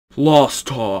Last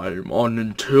time on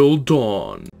Until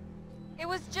Dawn. It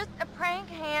was just a prank,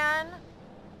 Han.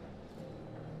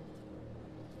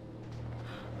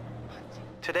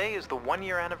 Today is the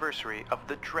one-year anniversary of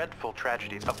the dreadful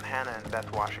tragedy of Hannah and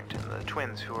Beth Washington, the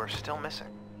twins who are still missing.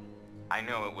 I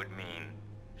know it would mean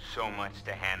so much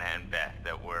to Hannah and Beth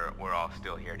that we're all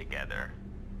still here together,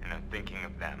 and I'm thinking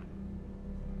of them.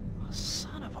 Oh,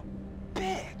 son of a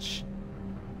bitch!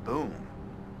 Boom.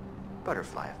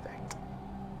 Butterfly effect.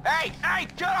 Hey! Hey!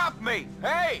 Get off me!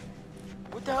 Hey!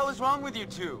 What the hell is wrong with you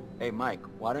two? Hey, Mike,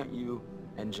 why don't you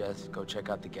and Jess go check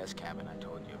out the guest cabin I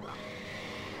told you about?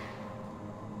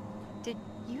 Did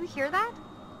you hear that?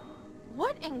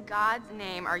 What in God's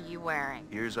name are you wearing?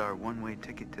 Here's our one-way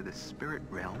ticket to the spirit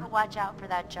realm. Watch out for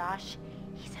that Josh.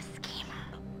 He's a schemer.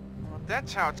 Well,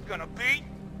 that's how it's gonna be.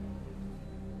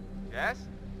 Jess?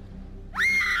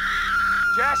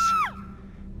 Jess!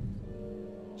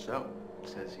 So, it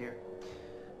says here,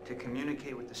 to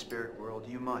communicate with the spirit world,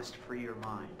 you must free your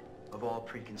mind of all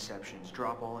preconceptions,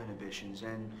 drop all inhibitions,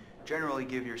 and generally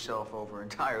give yourself over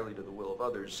entirely to the will of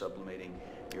others, sublimating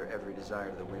your every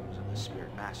desire to the whims of the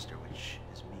spirit master, which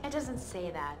is me. It doesn't say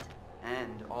that.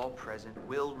 And all present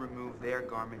will remove their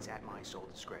garments at my sole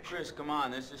discretion. Chris, come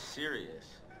on, this is serious.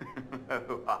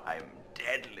 I'm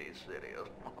deadly serious.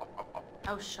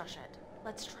 Oh, shush it.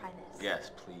 Let's try this.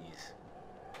 Yes, please.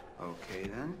 Okay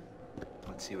then,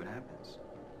 let's see what happens.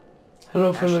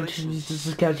 Hello fellow Ashley? teens, this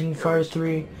is Catching Fire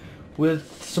 3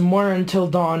 with some more Until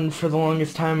Dawn. For the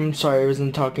longest time, I'm sorry I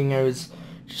wasn't talking, I was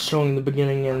just showing the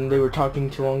beginning and they were talking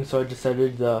too long, so I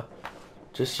decided to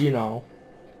just, you know.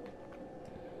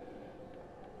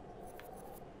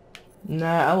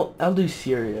 Nah, I'll do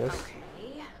serious. Okay.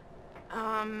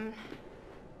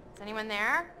 Is anyone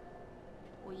there?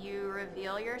 Will you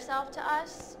reveal yourself to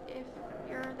us if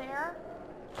you're there?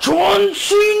 John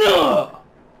Cena!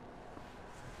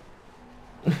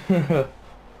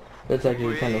 That's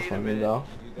actually kind of Wait a funny minute. though.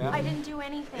 I didn't do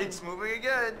anything. It's moving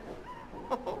again.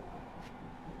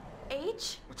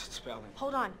 H? What's it spelling?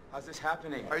 Hold on. How's this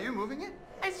happening? Are you moving it?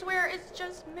 I swear it's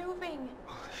just moving.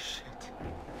 Holy shit.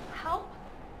 Help?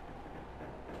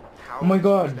 How Oh my are we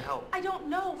supposed God. to help? I don't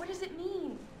know. What does it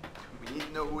mean? We need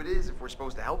to know who it is if we're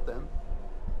supposed to help them.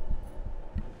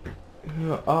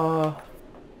 Who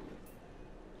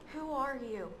are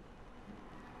you?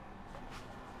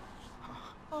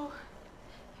 Oh,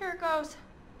 here it goes.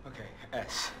 Okay,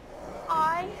 S.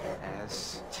 I,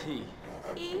 S T.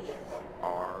 E,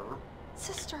 R.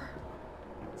 sister.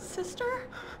 Sister?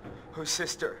 Whose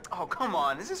sister? Oh, come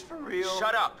on. Is this for real?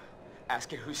 Shut up!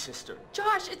 Ask it whose sister.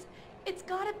 Josh, it's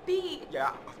gotta be.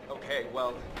 Yeah, okay,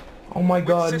 well, Oh my which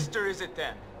god. sister is it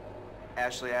then?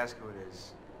 Ashley, ask who it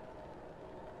is.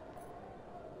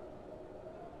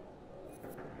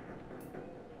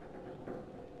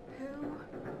 Who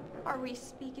are we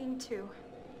speaking to?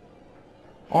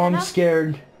 Oh, I'm Hannah?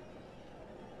 scared.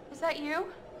 Is that you?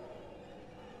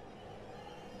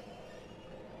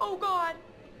 Oh God.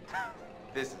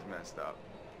 This is messed up.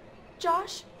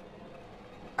 Josh?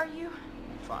 Are you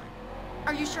Fine.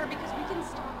 sure? Because we can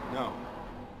stop. No.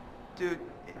 Dude,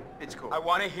 it's cool. I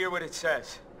want to hear what it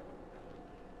says.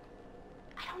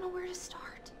 I don't know where to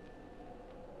start.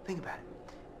 Think about it.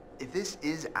 If this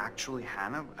is actually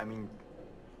Hannah, I mean,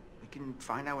 we can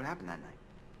find out what happened that night.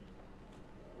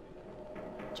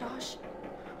 Josh?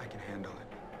 I can handle it.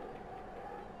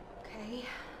 Okay.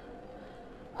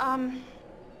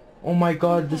 Oh my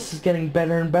god, this is getting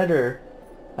better and better.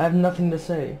 I have nothing to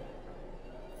say.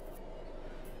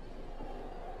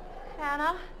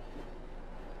 Hannah?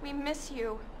 We miss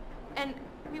you. And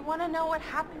we want to know what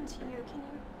happened to you. Can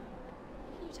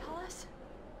you tell us?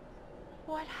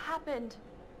 What happened?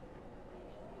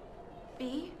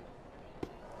 B?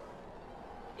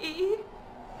 E?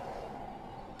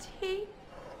 T?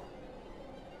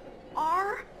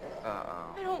 R?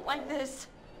 Uh-oh. I don't like this.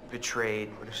 Betrayed.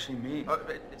 What does she mean? Oh,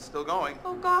 it's still going.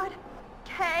 Oh God.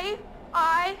 K?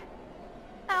 I?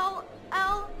 L?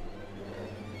 L?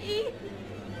 E?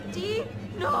 D?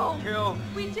 No. Kill.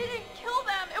 We didn't kill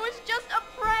them. It was just a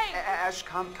prank. Ash,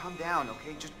 calm down,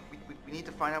 okay? Just, we need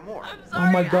to find out more. I'm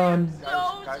sorry. my God. I'm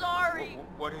so Guys, sorry.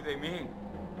 What do they mean?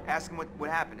 Ask them what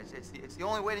happened. It's the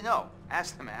only way to know.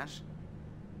 Ask them, Ash.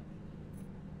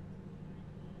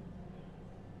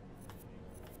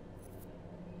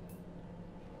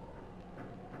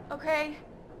 Okay.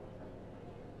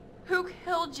 Who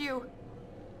killed you?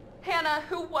 Hannah,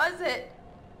 who was it?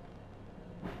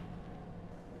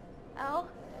 L?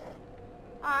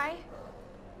 I?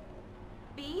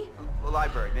 B? The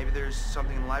library. Maybe there's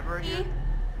something in the library E? here?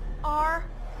 R?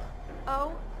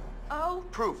 O? Oh.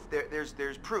 Proof.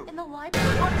 There's proof. In the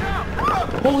library. Watch out!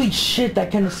 Holy shit,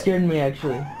 that kind of scared me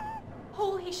actually.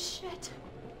 Holy shit.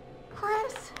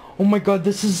 Chris. Oh my god,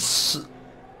 this is...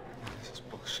 This is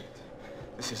bullshit.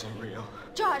 This isn't real.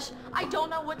 Josh, I don't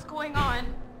know what's going on.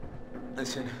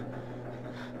 Listen,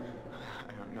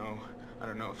 I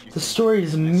don't know if you The think story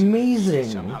is this is amazing.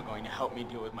 somehow going to help me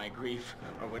deal with my grief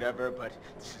or whatever, but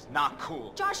this is not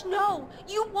cool. Josh, no!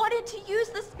 You wanted to use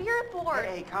the spirit board!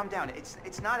 Hey, calm down. It's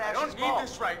not I Ash's don't need fault.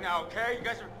 this right now, okay? You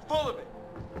guys are full of it.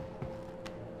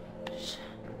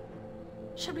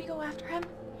 Should we go after him?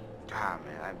 Ah,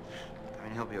 man, I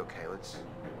mean, he'll be okay. Let's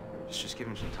just give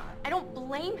him some time. I don't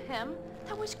blame him.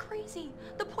 That was crazy.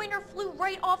 The pointer flew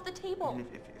right off the table. And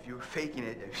if you were faking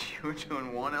it, you were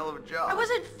doing one hell of a job. I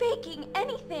wasn't faking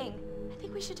anything. I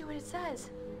think we should do what it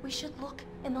says. We should look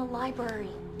in the library.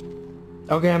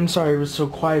 Okay, I'm sorry it was so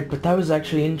quiet, but that was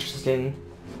actually interesting.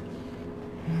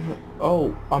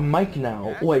 Oh, I'm Mike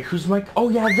now. Wait, who's Mike? Oh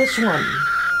yeah, this one.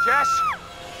 Jess!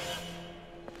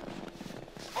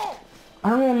 I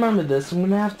don't remember this. I'm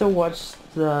gonna have to watch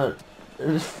the...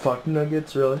 Fuck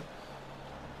nuggets, really.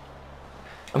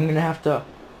 I'm gonna have to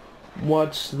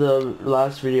watch the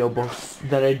last video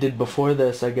that I did before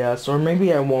this, I guess. Or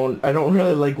maybe I won't. I don't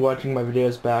really like watching my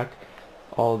videos back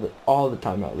all the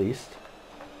time, at least.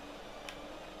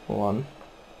 Hold on.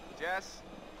 Jess,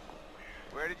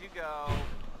 where did you go?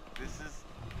 This is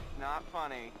not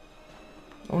funny.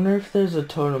 I wonder if there's a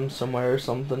totem somewhere or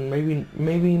something.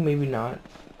 Maybe not.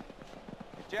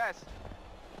 Jess,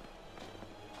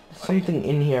 Something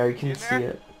in here, I can in see there?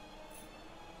 it.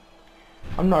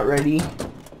 I'm not ready.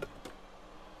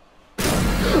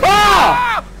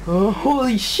 Ah! Oh,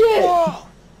 holy shit! whoa!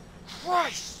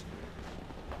 Christ!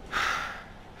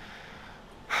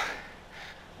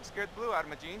 Scared the blue out of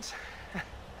my jeans.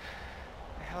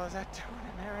 The hell is that doing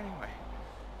in there anyway?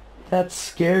 That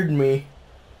scared me.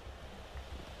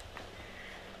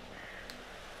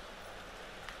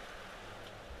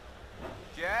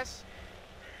 Jess?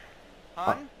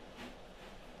 Hun?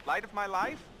 Light of my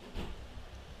life?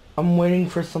 I'm waiting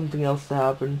for something else to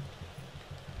happen.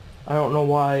 I don't know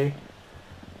why.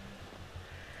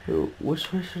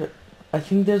 Which way should I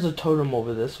think there's a totem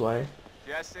over this way.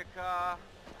 Jessica?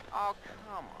 Oh,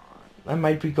 come on. I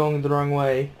might be going the wrong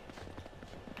way.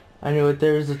 I knew it,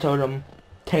 there's a totem.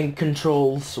 Tank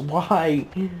controls. Why?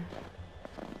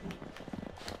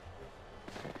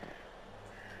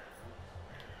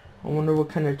 I wonder what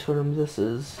kind of totem this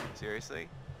is. Seriously?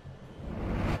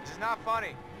 This is not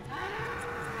funny.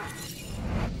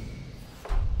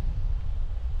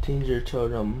 Danger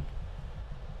totem.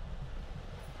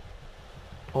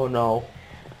 Oh no.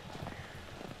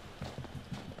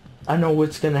 I know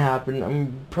what's gonna happen.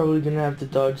 I'm probably gonna have to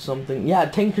dodge something. Yeah,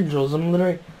 tank controls.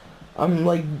 I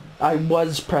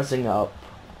was pressing up.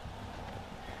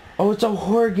 Oh, it's a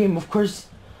horror game. Of course,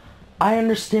 I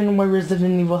understand why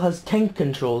Resident Evil has tank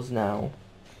controls now.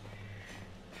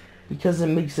 Because it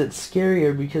makes it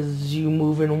scarier because you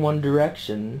move in one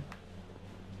direction.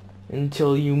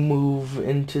 Until you move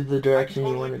into the direction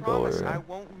you want to go. Promise I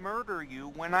won't murder you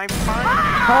when I find you.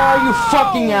 Ah, you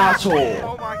fucking asshole!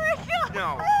 Oh my god,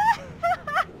 no.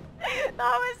 That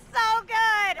was so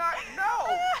good! No!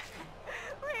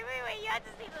 Wait, you had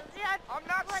to see this. You had to... I'm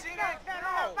not Let's seeing go. it.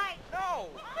 No, right. No!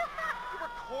 You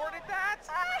recorded that?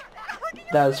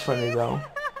 That was funny though.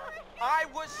 I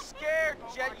was scared,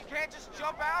 Jet. You can't just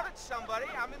jump out at somebody.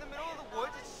 I'm in the middle of the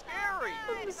woods. It's scary.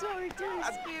 I'm sorry to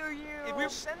scare you. If you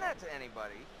send that to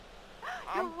anybody,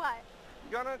 You're I'm what?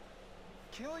 gonna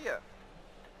kill you.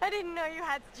 I didn't know you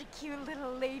had such a cute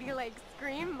little ladylike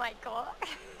scream, Michael.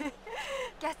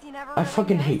 Guess you never I really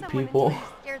fucking know hate someone people. until you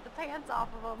scared the pants off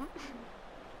of them.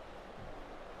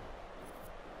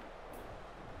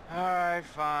 Alright,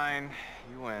 fine.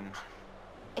 You win.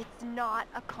 It's not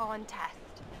a contest.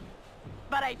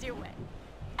 But I do win.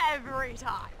 Every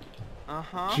time.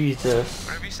 Uh-huh. Jesus.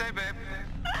 Whatever you say, babe.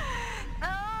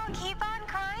 Oh, keep on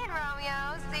crying,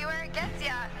 Romeo. See where it gets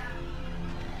ya.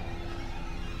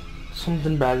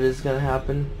 Something bad is gonna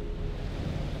happen.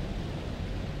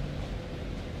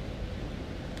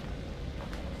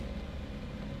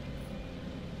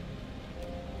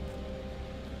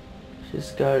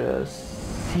 Just gotta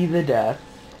see the death.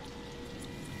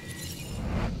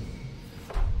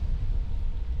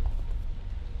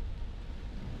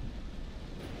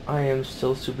 I am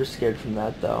still super scared from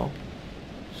that though.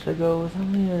 Should I go with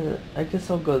him? I guess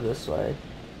I'll go this way.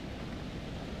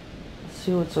 Let's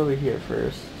see what's over here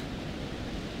first.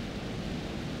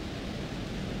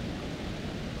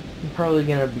 I'm probably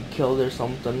gonna be killed or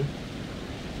something.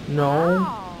 No?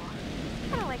 Wow. It's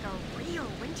kind of like a real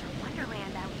winter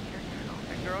wonderland out here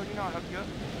now. Hey, girl, you know I'll hook you up.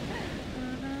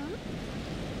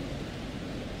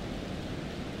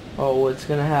 Oh, what's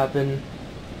gonna happen?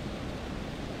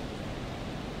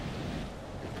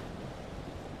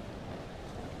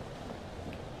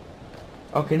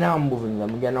 Okay, now I'm moving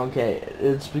them again. Okay,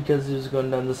 it's because he was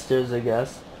going down the stairs, I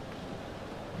guess.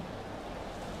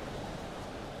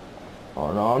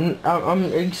 Oh no,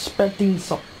 I'm expecting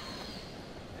some. The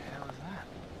hell is that?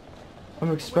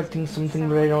 I'm expecting something,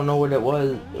 but I don't know what it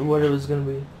was. What it was gonna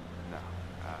be. No,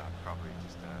 probably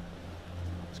just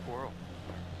a squirrel.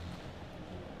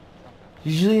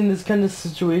 Usually in this kind of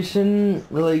situation,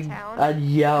 like I'd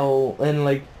yell and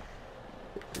like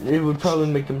it would probably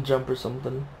make him jump or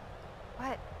something.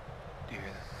 What? Do you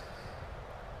hear that?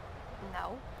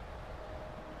 No.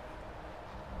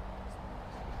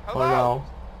 Hello? Oh no.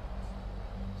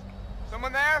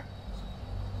 Someone there?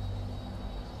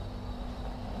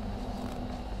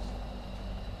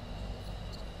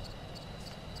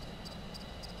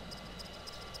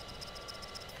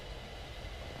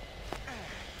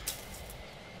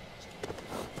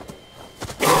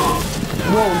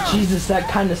 Whoa, Jesus, that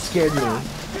kind of scared me.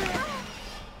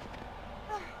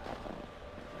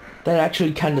 That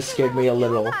actually kind of scared me a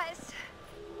little. I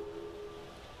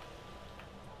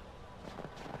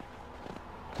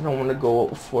don't want to go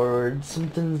forward.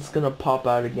 Something's gonna pop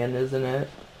out again, isn't it?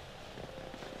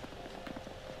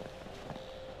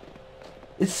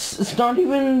 It's not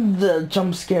even the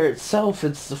jump scare itself,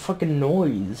 it's the fucking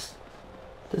noise.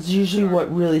 That's usually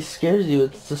what really scares you.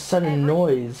 It's the sudden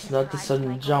noise, not the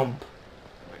sudden jump.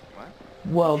 Wait, what?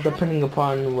 Well, depending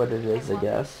upon what it is, I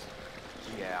guess.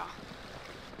 Yeah.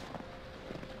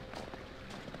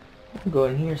 Go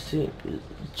in here, see,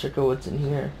 check out what's in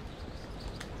here.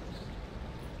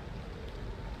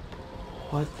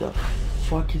 What the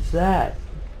fuck is that?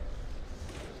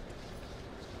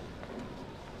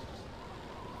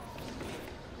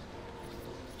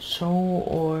 Show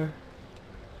or...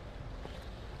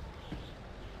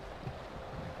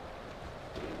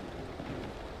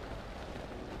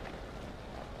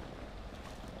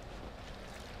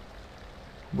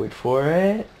 Wait for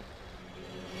it.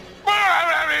 Oh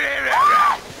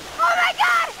my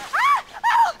god!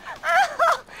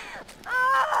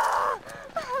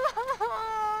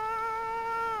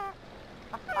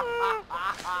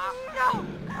 No!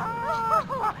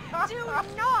 Do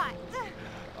not!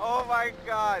 Oh my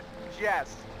god,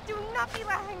 Jess. Do not be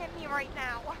laughing at me right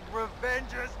now.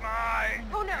 Revenge is mine.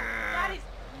 Oh no, that is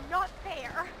not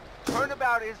fair.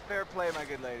 Turnabout is fair play, my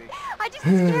good lady. I just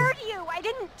scared you. I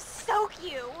didn't soak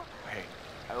you. Hey,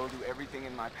 I will do everything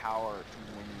in my power to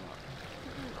win you up.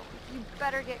 You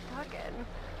better get cooking.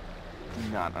 Do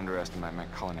not underestimate my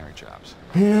culinary chops.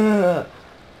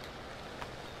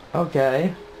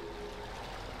 Okay.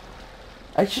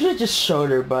 I should have just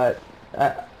showed her, but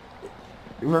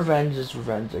revenge is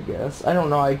revenge, I guess. I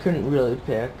don't know, I couldn't really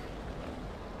pick.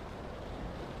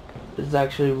 It's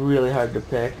actually really hard to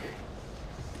pick.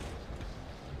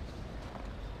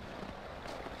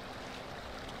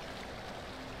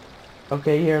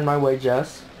 Okay, you're in my way,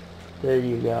 Jess. There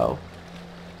you go.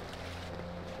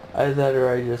 Either that or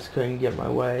I just couldn't get my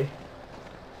way.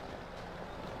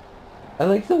 I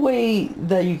like the way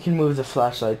that you can move the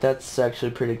flashlight. That's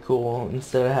actually pretty cool.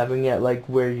 Instead of having it like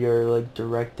where you're like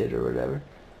directed or whatever.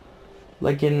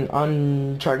 Like in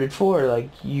Uncharted 4, like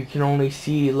you can only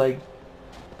see like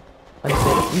I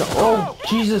said no. Oh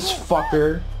Jesus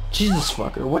fucker! Jesus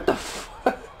fucker! What the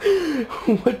fuck?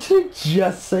 What did I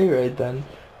just say right then?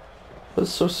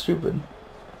 That's so stupid.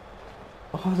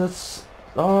 Oh, that's...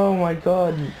 Oh my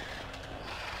god.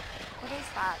 What is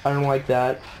that? I don't like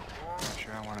that. I'm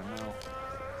sure I want to know.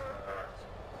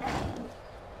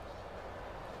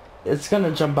 It's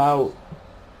gonna jump out.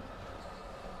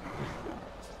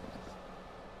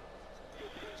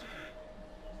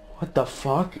 What the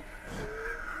fuck?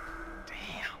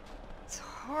 Damn. It's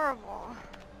horrible.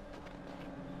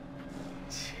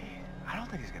 Gee, I don't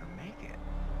think he's gonna make it.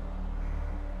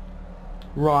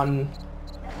 Run.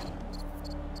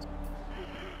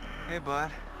 Hey,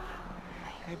 bud.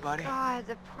 Hey, buddy. God,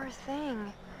 the poor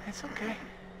thing. It's okay.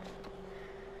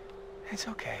 It's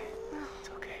okay. It's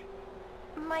okay.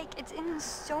 Mike, it's in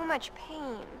so much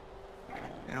pain.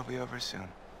 It'll be over soon.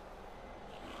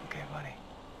 Okay, buddy.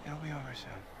 It'll be over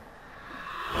soon.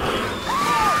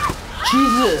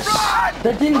 Jesus!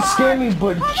 That didn't scare me,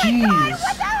 but jeez. What the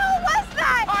hell was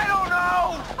that? I don't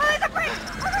know! Oh, there's a break!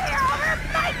 Over here! Over!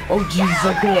 Mike! Oh jeez,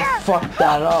 I could have fucked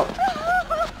that up.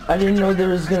 I didn't know there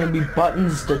was gonna be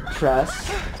buttons to press.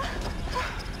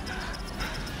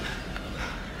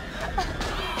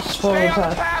 Just follow Stay the on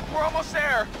the path. path, we're almost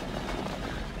there.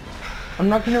 I'm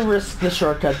not gonna risk the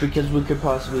shortcut because we could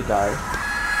possibly die.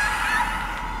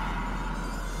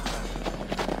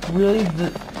 Really,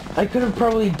 I could have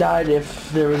probably died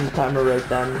if there was a timer right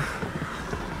then.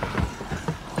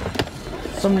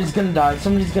 Somebody's gonna die.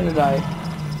 Somebody's gonna die.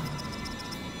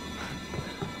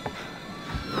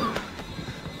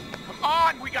 Come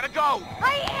on, we gotta go!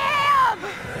 I am!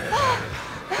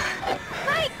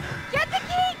 Mike, get the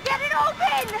key! Get it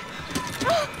open!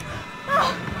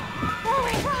 Oh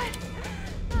my god.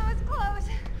 That was close.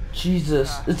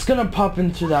 Jesus. It's gonna pop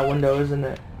in through that window, isn't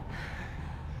it?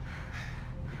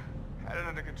 Had it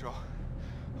under control.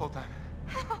 Whole time.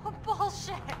 Oh,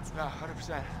 bullshit. No, 100%.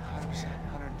 100%.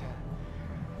 110.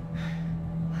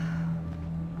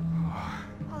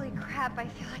 Holy crap, I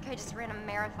feel like I just ran a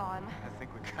marathon. I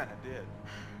think we kinda did.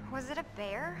 Was it a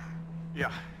bear?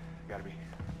 Yeah, gotta be.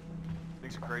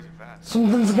 Things are crazy fast.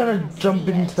 Something's gonna jump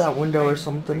into that window or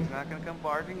something. He's not gonna come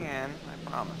barging in, I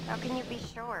promise. How can you be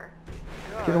sure?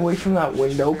 Get away from that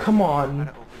window. Come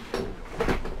on.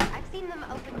 I've seen them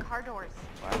open car doors.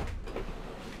 What?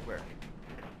 Where?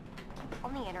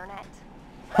 On the internet.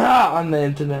 Ha! On the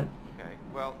internet. Okay,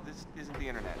 well, this isn't the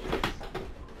internet.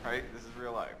 Right? This is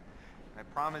real life. I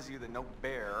promise you that no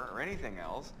bear or anything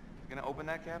else is gonna open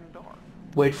that cabin door.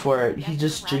 Wait for it. He Yes,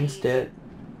 just you're jinxed right. it.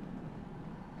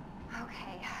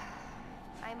 Okay.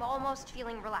 I'm almost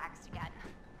feeling relaxed again.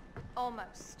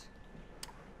 Almost.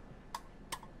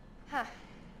 Huh.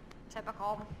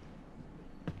 Typical.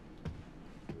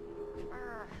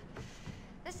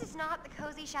 This is not the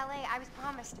cozy chalet I was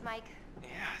promised, Mike. Yeah,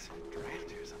 some draft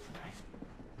or something, right?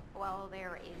 Well,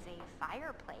 there is a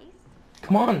fireplace.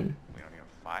 Come on. We don't need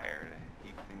a fire to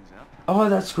heat things up. Oh,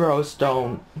 that's gross.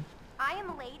 Don't. I am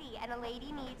a lady, and a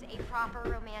lady needs a proper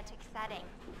romantic setting.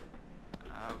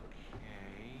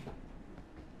 Okay.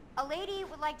 A lady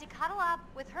would like to cuddle up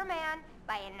with her man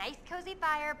by a nice cozy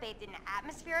fire bathed in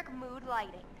atmospheric mood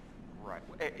lighting. Right.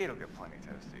 Well, it'll get plenty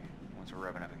toasty once we're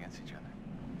rubbing up against each other.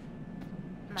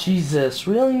 Mike, Jesus,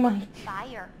 really, Mike?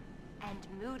 fire and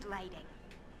mood lighting.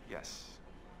 Yes,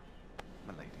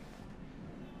 my lady.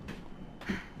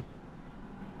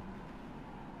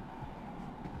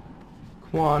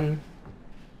 Come on.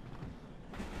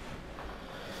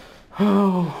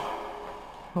 Oh.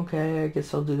 Okay, I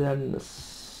guess I'll do that in a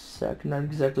sec. Not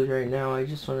exactly right now. I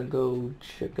just want to go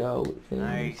check out things.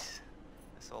 Nice.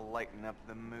 This'll lighten up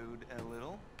the mood a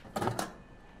little.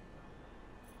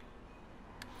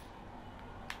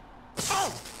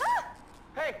 Oh!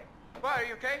 Hey! What, are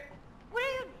you okay? What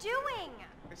are you doing?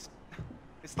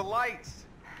 It's the lights.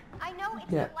 I know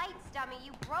it's Yeah. the lights, dummy.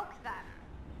 You broke them.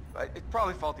 It's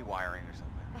probably faulty wiring or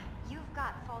something. You've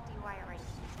got faulty wiring.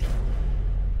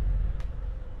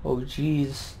 Oh,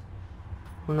 jeez.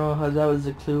 I don't know how that was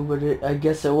a clue, but I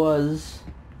guess it was.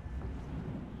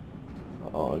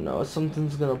 Oh no,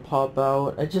 something's gonna pop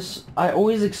out. I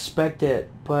always expect it,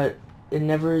 but it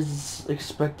never is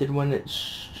expected when it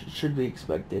should be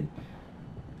expected.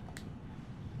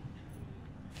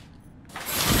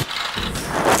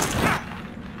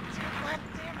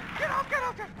 Get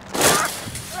off!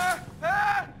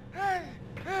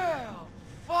 Oh,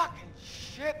 fucking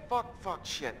shit! Fuck,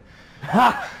 shit.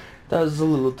 Ha! That was a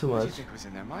little too What do you much. think was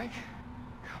in there, Mike?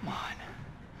 Come on.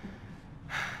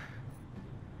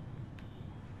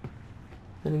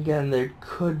 Then again, there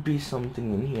could be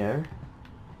something in here.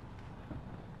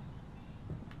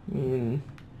 I mean,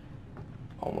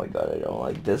 oh my god, I don't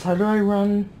like this. How do I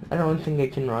run? I don't think I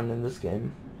can run in this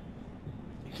game.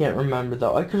 I can't remember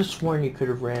though. I could have sworn you could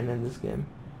have ran in this game.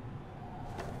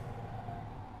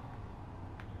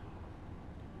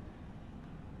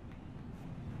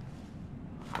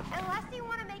 Unless you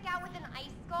want to make out with an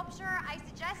ice sculpture, I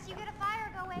suggest you get a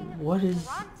fire going. What is...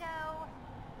 Toronto.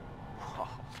 Oh,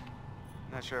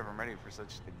 not sure if I'm ready for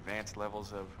such advanced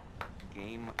levels of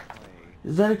gameplay.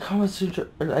 Is that a Kama Sutra?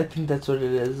 I think that's what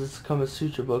it is. It's a Kama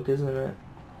Sutra book, isn't it?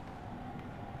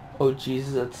 Oh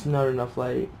Jesus, that's not enough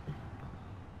light.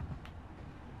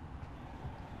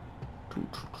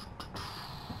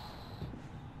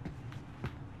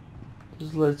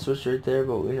 There's a light switch right there,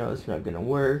 but we know it's not gonna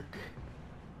work.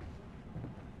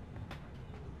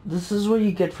 This is what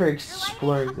you get for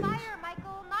exploring You're lighting a things. fire,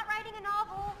 Michael, not writing a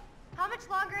novel. How much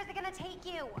longer is it gonna take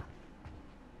you?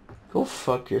 Go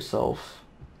fuck yourself.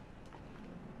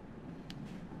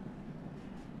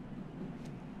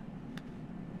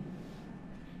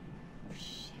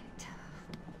 Shit.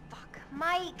 Fuck.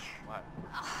 Mike. What?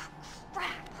 Oh,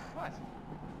 crap. What?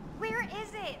 Where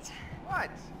is it? What?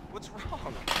 What's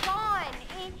wrong? Gone.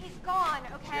 It is gone,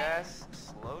 okay? Jess,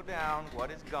 slow down. What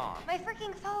is gone? My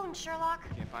freaking phone, Sherlock.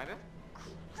 Can't find it?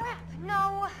 Crap,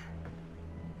 no.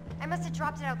 I must have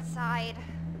dropped it outside.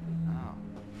 Oh.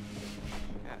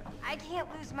 Yeah. I can't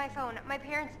lose my phone. My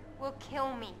parents will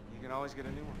kill me. You You can always get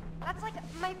a new one. That's like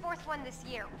my 4th one this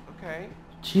year. Okay.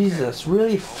 Jesus,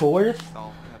 really 4th?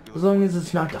 I'll help you As look long for as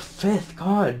it's not the 5th,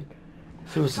 God.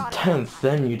 If it was the 10th,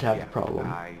 then you'd have a problem.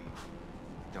 I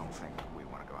don't think we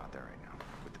want to go out there right now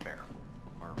with the bear.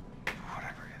 Or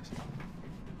whatever it is.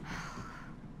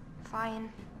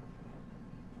 Fine.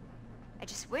 I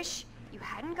just wish you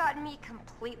hadn't gotten me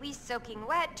completely soaking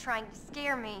wet trying to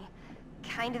scare me.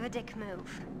 Kind of a dick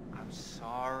move. I'm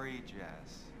sorry,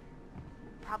 Jess.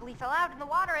 Probably fell out in the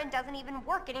water and doesn't even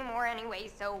work anymore anyway,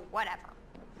 so whatever.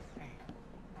 Hey,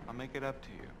 I'll make it up to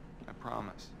you. I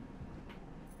promise.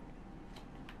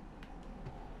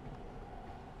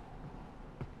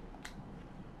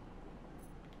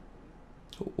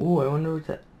 Ooh, I wonder what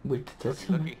that... Wait, did that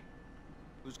sound... Nookie.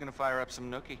 Who's gonna fire up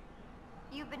some nookie?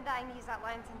 You've been dying to use that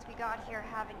line since we got here,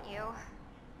 haven't you?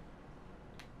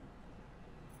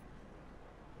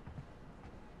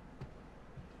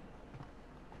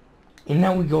 And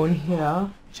now we go in here.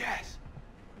 Jess,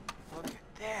 look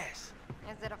at this.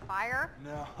 Is it a fire?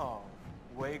 No,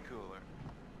 way cooler.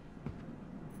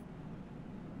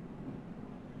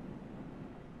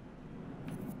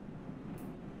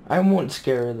 I won't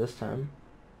scare her this time.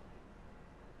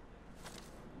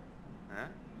 Huh?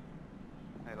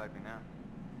 How you like me now?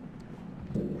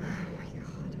 Oh my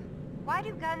god. Why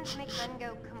do guns make men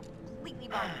go completely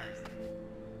bonkers?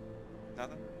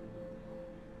 Nothing?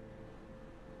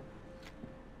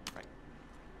 Right.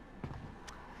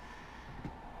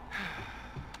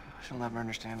 She'll never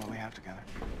understand what we have together.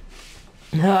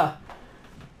 Ha!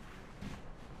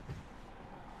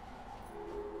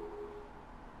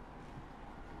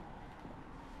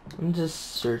 I'm just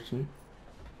searching.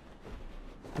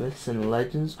 Myths and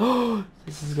legends. Oh,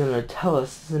 this is gonna tell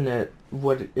us, isn't it,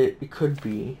 what it could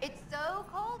be. It's so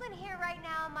cold in here right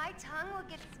now, my tongue will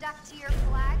get stuck to your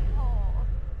flagpole.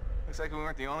 Looks like we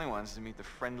weren't the only ones to meet the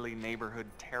friendly neighborhood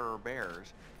terror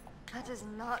bears. That does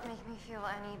not make me feel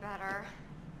any better.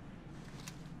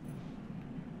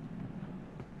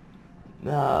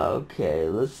 Okay,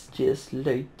 let's just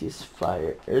light this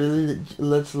fire.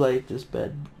 Let's light this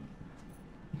bed.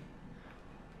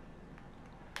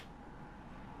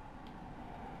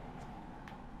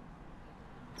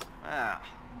 Well,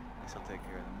 guess I'll take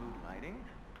care of the mood lighting.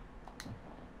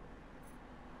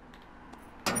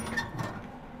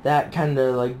 That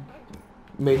kinda like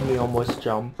made me almost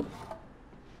jump.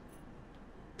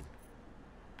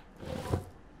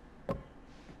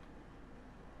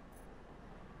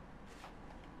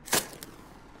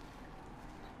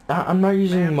 I'm not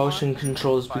using motion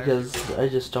controls because I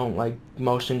just don't like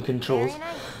motion controls.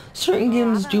 Certain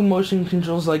games do motion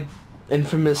controls, like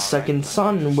Infamous Second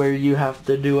Son, where you have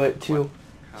to do it to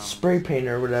spray paint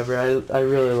or whatever. I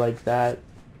really like that.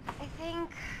 I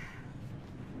think...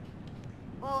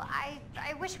 Well, I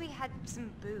wish we had some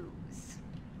booze.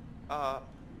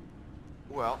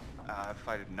 Well, if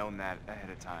I'd have known that ahead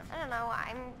of time. I don't know,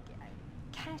 I'm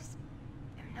kind of just...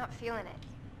 I'm not feeling it.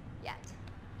 Yet.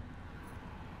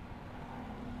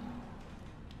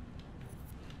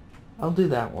 I'll do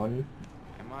that one.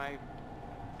 Am I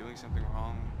doing something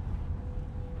wrong?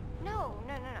 No.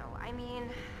 I mean...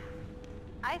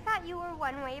 I thought you were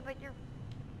one way, but you're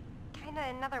kinda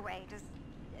another way. Does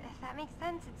that make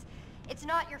sense? It's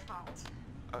not your fault.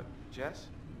 Jess?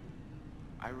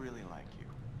 I really like you.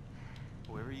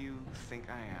 Whoever you think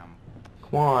I am.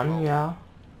 Come on, yeah.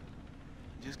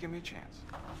 Just give me a chance,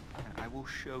 and I will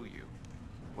show you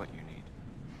what you need.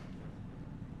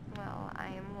 Well, I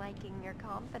am liking your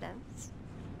confidence.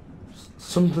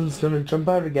 Something's gonna jump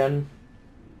out again.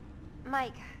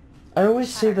 Mike. I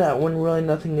always say that when really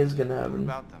nothing is gonna What happen.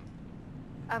 about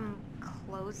them?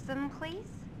 Close them, please?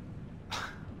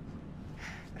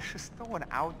 There's just no one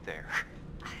out there.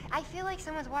 I feel like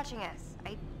someone's watching us.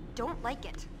 I don't like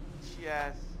it.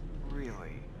 Jess,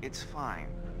 really, it's fine.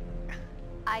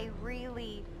 I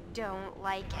really don't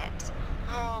like it.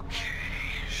 Okay,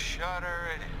 Shutter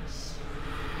it is.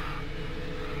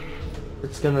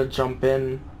 It's gonna jump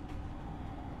in.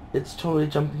 It's totally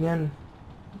jumping in.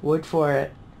 Wait for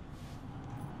it.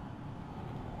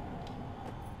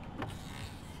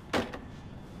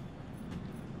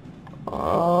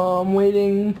 I'm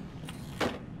waiting.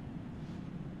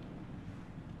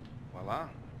 Voila.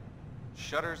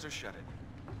 Shutters are shuttered.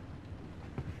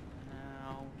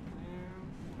 Now, where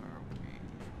were we?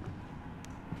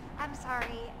 I'm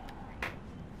sorry.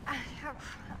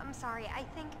 I'm sorry. I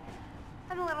think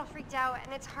I'm a little freaked out,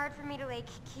 and it's hard for me to, like,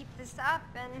 keep this up,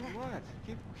 and... What?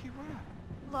 Keep what?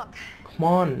 Look. Come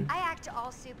on. I act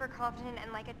all super confident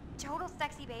and like a total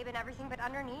sexy babe and everything, but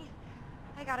underneath,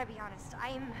 I gotta be honest,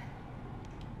 I'm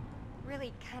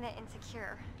really kinda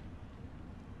insecure.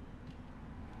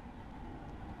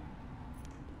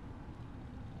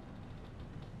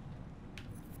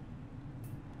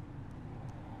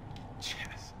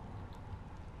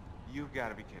 You've got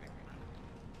to be kidding me.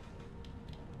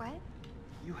 What?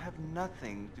 You have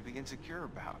nothing to be insecure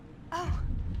about. Oh.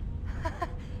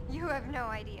 You have no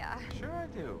idea. Sure I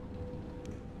do.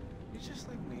 You're just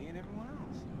like me and everyone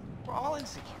else. We're all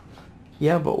insecure.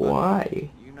 Yeah, but why?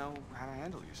 You know how to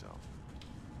handle yourself.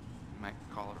 You might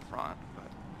call it a front,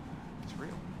 but it's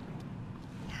real.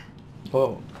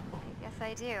 Whoa. Yes,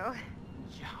 I do.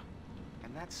 Yeah.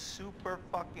 And that's super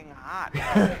fucking hot.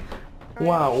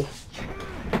 Wow.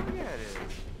 Yeah, it is.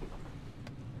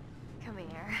 Come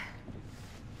here.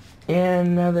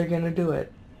 And now they're gonna do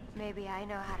it. Maybe I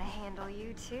know how to handle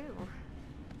you too.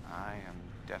 I am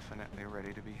definitely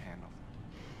ready to be handled.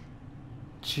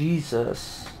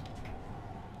 Jesus.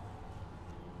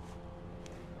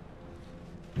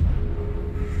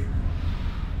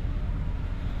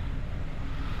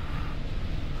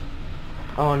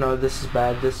 Oh no, this is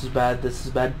bad, this is bad, this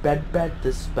is bad, bad, bad,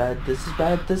 this is bad, this is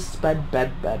bad, this is bad,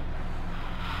 bad, bad.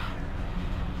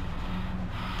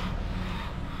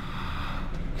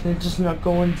 Can I just not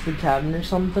go into the cabin or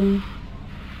something?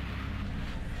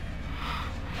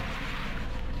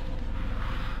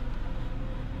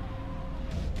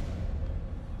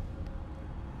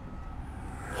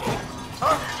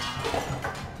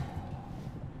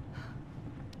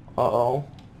 Uh-oh.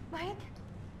 Mike?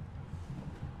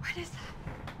 What is that?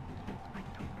 I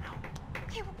don't know.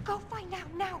 Okay, well, go find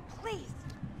out now, please.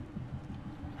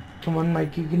 Come on,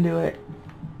 Mike, you can do it.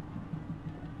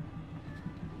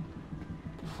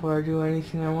 Before I do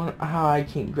anything I want... I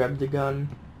can't grab the gun.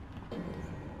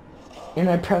 And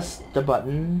I pressed the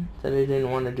button that I didn't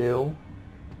want to do.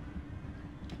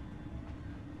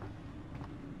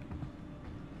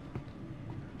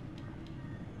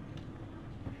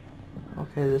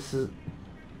 Okay, this is...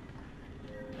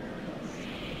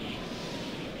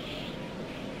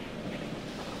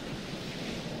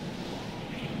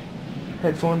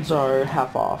 Headphones are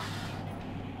half off.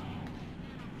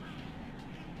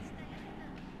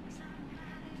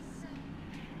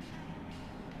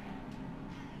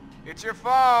 It's your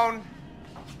phone.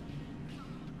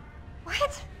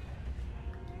 What?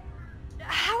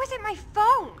 How is it my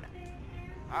phone?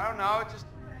 I don't know, it just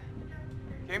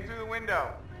came through the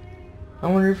window. I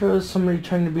wonder if it was somebody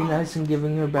trying to be nice and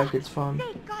giving her back its phone.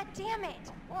 Hey, God damn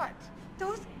it! What?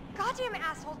 Those goddamn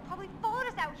assholes probably followed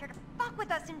us out here to fuck with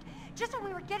us, and just when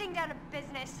we were getting down to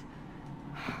business.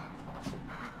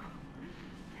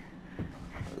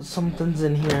 Something's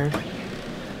in here.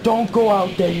 Don't go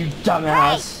out there, you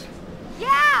dumbass! Hey!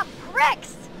 Yeah,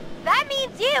 pricks! That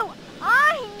means you!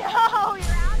 I know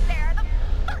you're out there! The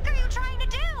fuck are you trying to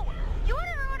do? You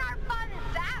wanna ruin our fun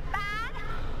that bad?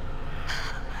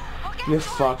 Well, guess You're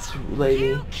what? fucked, lady.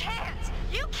 You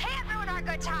can't ruin our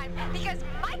good time, because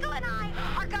Michael and I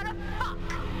are gonna fuck.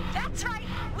 That's right,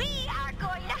 we are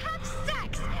going to have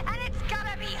sex, and it's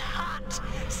gonna be hot.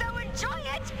 So enjoy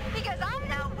it, because I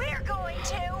know we're going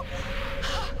to.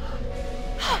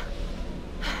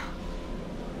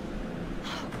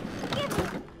 Give me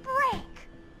a break.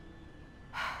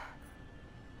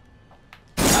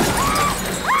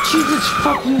 Jesus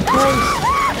fucking Christ!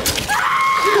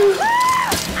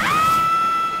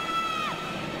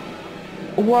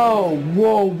 Whoa,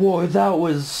 whoa, whoa, that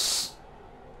was...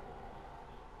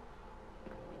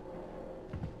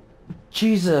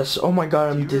 Jesus, oh my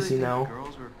god, I'm dizzy now. The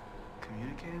girls were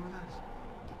communicating with us?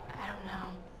 I don't know.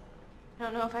 I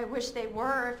don't know if I wish they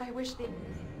were, if I wish they...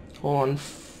 Hold on.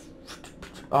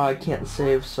 I can't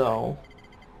save, so...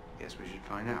 Guess we should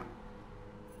find out.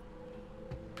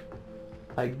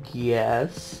 I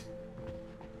guess.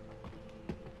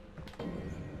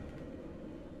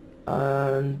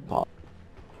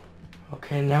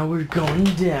 Okay, now we're going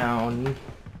down.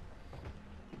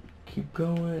 Keep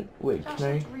going. Wait, Josh can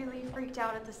I? looked really freaked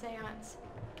out at the seance.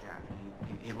 Yeah,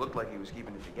 he looked like he was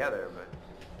keeping it together, but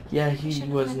Yeah, he Should've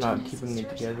was mentioned not his keeping it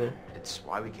sisters. together. it's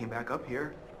why we came back up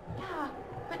here. Yeah,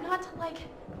 but not to, like,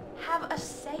 have a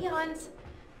seance.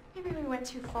 Maybe we went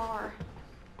too far.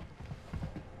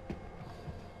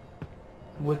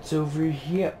 What's over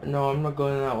here? No, I'm not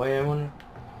going that way. I want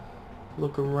to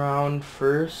look around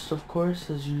first, of course,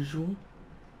 as usual.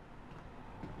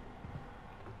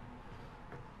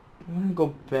 I'm gonna go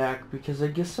back because I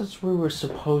guess that's where we're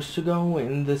supposed to go,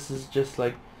 and this is just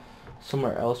like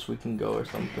somewhere else we can go or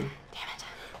something. Damn it.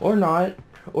 Or not,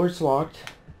 or it's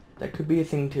locked. That could be a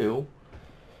thing too.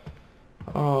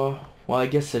 Well, I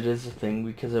guess it is a thing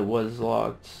because it was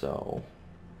locked, so...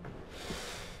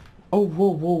 Oh, whoa,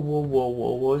 whoa, whoa, whoa,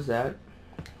 whoa, what was that?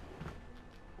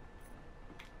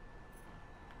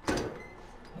 Did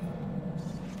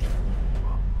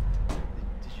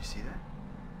you see that?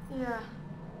 Yeah.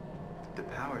 The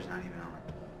power's not even on.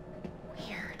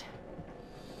 Weird.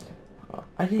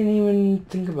 I didn't even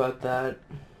think about that.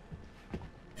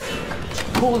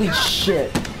 Holy shit.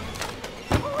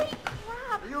 Holy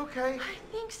crap! Are you okay? I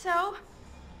think so.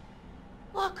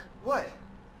 Look, What?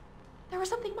 there was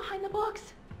something behind the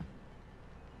books.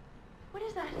 What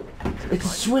is that? It's a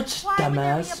switch, Why would there be a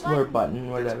dumbass. Or a button, That's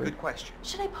a whatever. good question.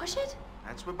 Should I push it?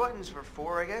 That's what buttons are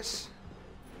for, I guess.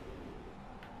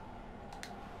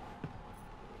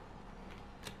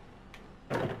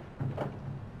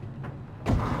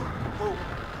 Whoa,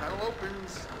 panel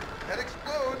opens. Head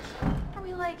explodes. Are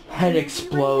we like Head busy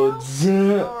explodes.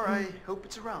 Alright, hope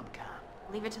it's a rom-com. Right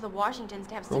now? Leave it to the Washingtons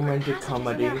to have secret Romantic passages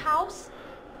comedy. in their house?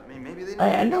 I mean, maybe they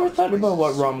I never know thought this about what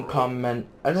place is rom-com meant.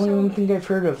 I don't even think I've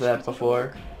heard of that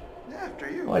before. Yeah, after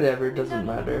you. Whatever, it doesn't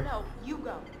matter. No, you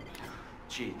go.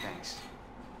 Gee, thanks.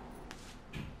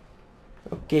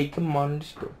 Okay, come on,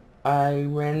 let's go. I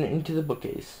ran into the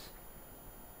bookcase.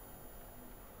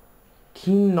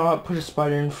 Can you not put a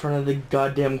spider in front of the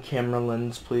goddamn camera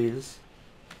lens, please?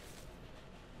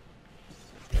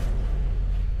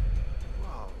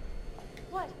 Whoa.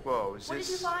 What? Whoa, is What this...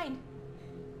 did you find?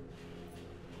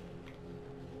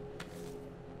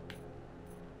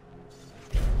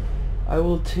 I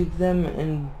will take them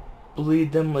and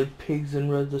bleed them like pigs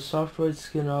and rub the soft white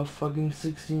skin off fucking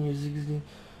 16 or 16.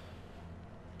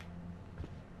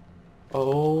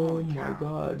 Oh Holy my cow.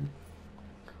 god.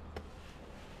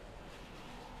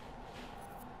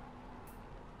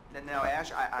 Now,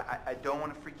 Ash, I don't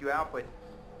want to freak you out, but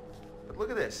look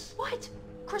at this. What?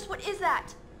 Chris, what is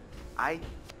that? I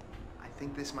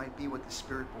think this might be what the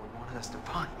spirit board wanted us to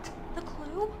find. The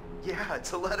clue? Yeah,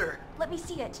 it's a letter. Let me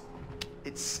see it.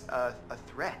 It's a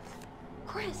threat.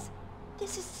 Chris,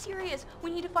 this is serious.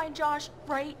 We need to find Josh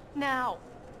right now.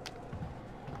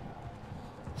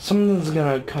 Something's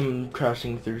gonna come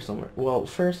crashing through somewhere. Well,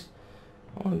 first,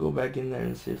 I wanna go back in there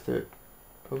and see if they're...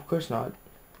 Of course not.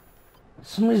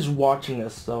 Somebody's watching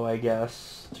us though, I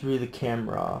guess. Through the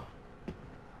camera.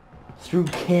 Through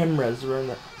cameras, we're in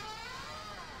the...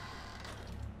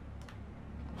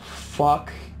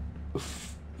 Fuck.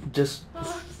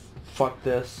 Fuck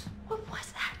this. What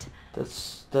was that?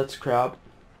 That's crap.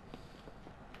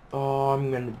 Oh,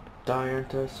 I'm gonna die,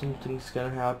 aren't I? Something's gonna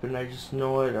happen. I just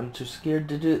know it. I'm too scared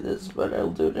to do this, but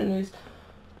I'll do it anyways.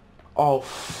 Oh,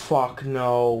 fuck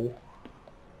no.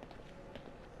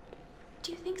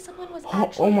 Do you think someone was Oh,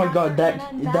 actually oh my after god, Hannah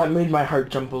and that Beth? made my heart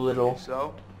jump a little.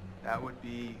 So, that would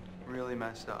be really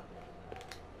messed up.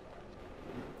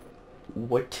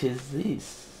 What is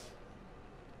this?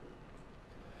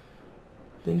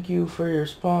 Thank you for your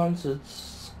response.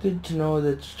 It's good to know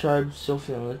that the tribe's still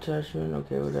feeling attachment.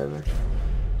 Okay, whatever.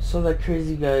 Saw that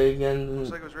crazy guy again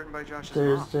Looks like it was written by Josh's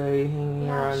Thursday hanging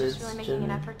Yeah, around she's his really making an gym.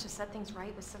 effort to set things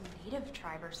right with some native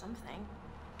tribe or something.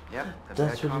 mom. Yep, the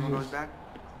That's bad what it karma is. goes back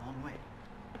a long way.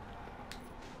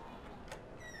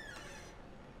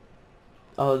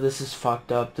 Oh, this is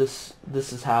fucked up. This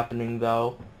is happening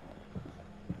though.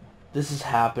 This is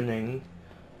happening.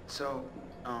 So,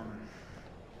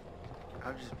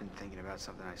 I've just been thinking about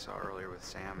something I saw earlier with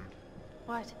Sam.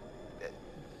 What?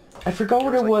 I forgot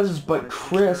what it was, but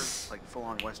Chris, like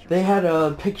full-on Western they had style.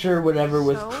 a picture, whatever,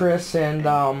 with So? Chris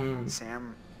and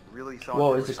Sam really thought what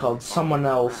there was it called? something Someone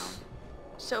following him else.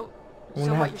 So, I'm so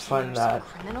gonna what, have you're to saying find there's some that.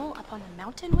 criminal up on the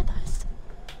mountain with us?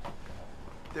 around.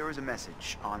 There was a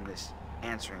message on this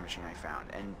answering machine I found,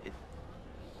 and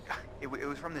it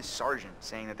was from this sergeant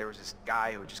saying that there was this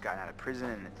guy who had just gotten out of prison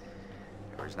and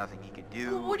there was nothing he could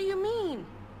do. Well, what do you mean?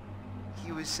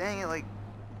 He was saying it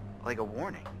like a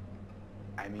warning.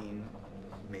 I mean,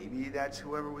 maybe that's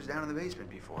whoever was down in the basement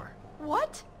before.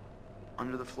 What?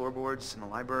 Under the floorboards in the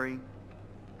library,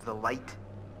 the light,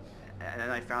 and then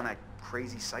I found that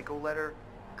crazy psycho letter.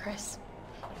 Chris,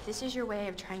 if this is your way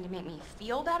of trying to make me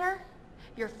feel better,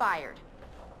 you're fired.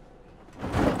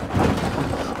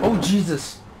 Oh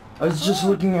Jesus! I was just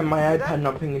looking at my iPad,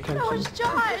 not paying attention. Oh, it's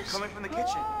Josh! Coming from the kitchen.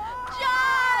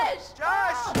 Josh!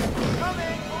 Josh!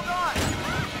 Coming! Hold on!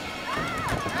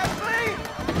 Ashley!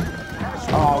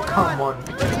 Ashley, Oh, hold come on.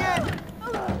 Let me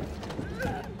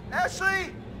in!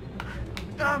 Ashley!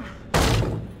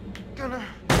 Gonna...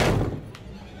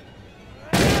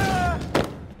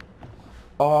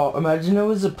 Oh, imagine it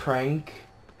was a prank.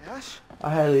 Ash? I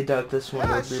highly doubt this one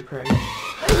would be a prank.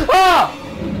 Ah!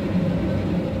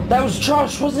 That was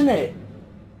Josh, wasn't it?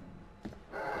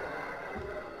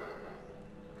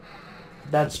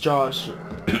 That's Josh.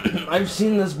 I've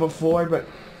seen this before, but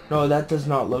no, that does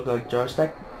not look like Josh.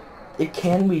 It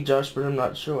can be Josh, but I'm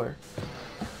not sure.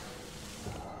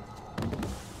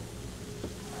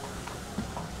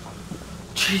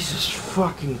 Jesus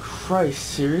fucking Christ,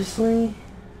 seriously?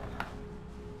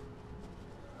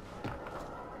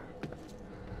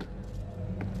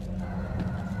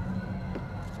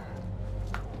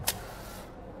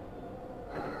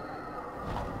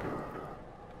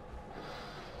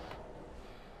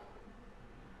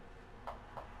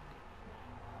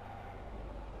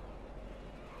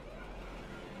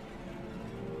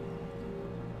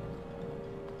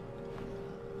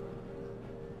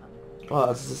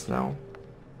 pause this now.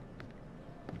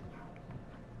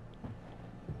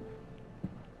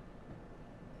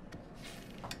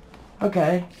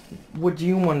 Okay, what do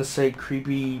you want to say,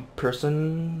 creepy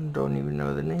person? Don't even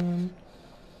know the name.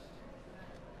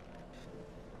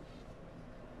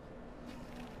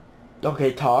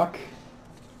 Okay, talk.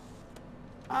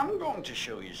 I'm going to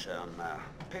show you some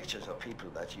pictures of people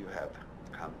that you have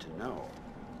come to know.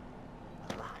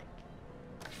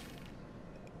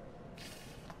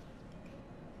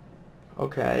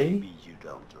 Okay. Maybe you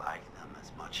don't like them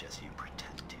as much as you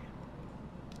pretend to.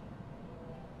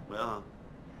 Well,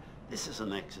 this is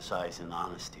an exercise in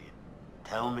honesty.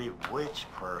 Tell me which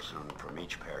person from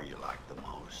each pair you like the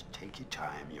most. Take your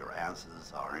time, your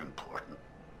answers are important.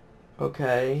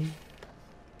 Okay.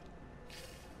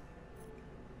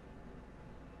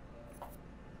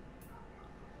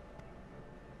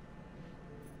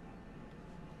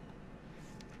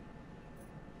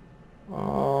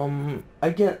 I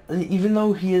get, even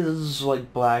though he is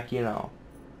like black, you know,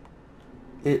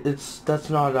 that's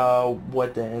not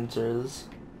what the answer is.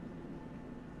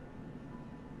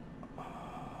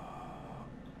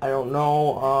 I don't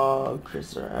know,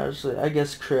 Chris or Ashley. I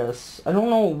guess Chris. I don't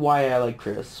know why I like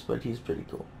Chris, but he's pretty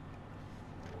cool.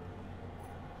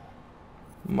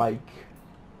 Mike.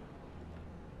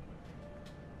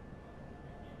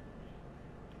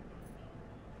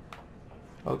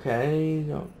 Okay,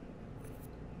 no.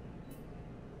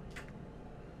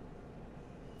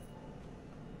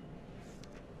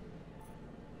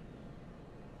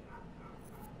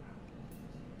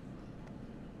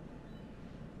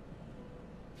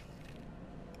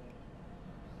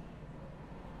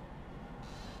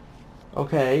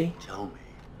 Okay. Tell me,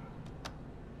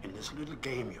 in this little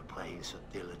game you're playing so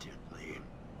diligently,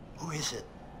 who is it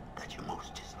that you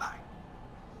most dislike?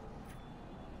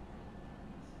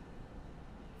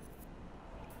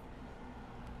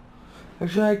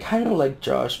 Actually, I kind of like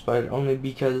Josh, but only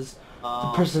because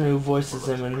the person who voices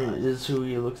him and is who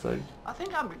he looks like. I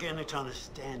think I'm beginning to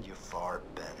understand you far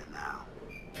better now.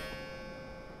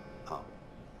 Oh,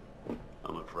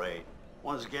 I'm afraid.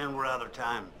 Once again, we're out of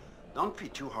time. Don't be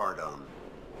too hard on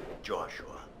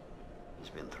Joshua. He's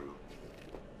been through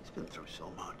so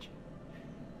much.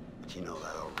 But you know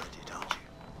that already, don't you?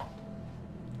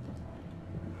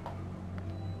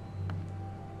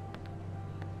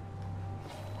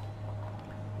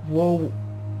 Whoa.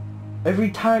 Every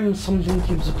time something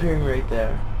keeps appearing right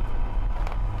there.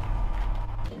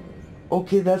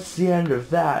 Okay, that's the end of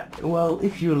that. Well,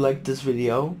 if you liked this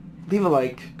video, leave a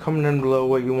like, comment down below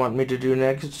what you want me to do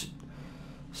next.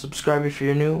 Subscribe if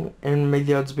you're new, and may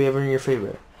the odds be ever in your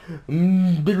favor.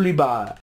 Biddly bye.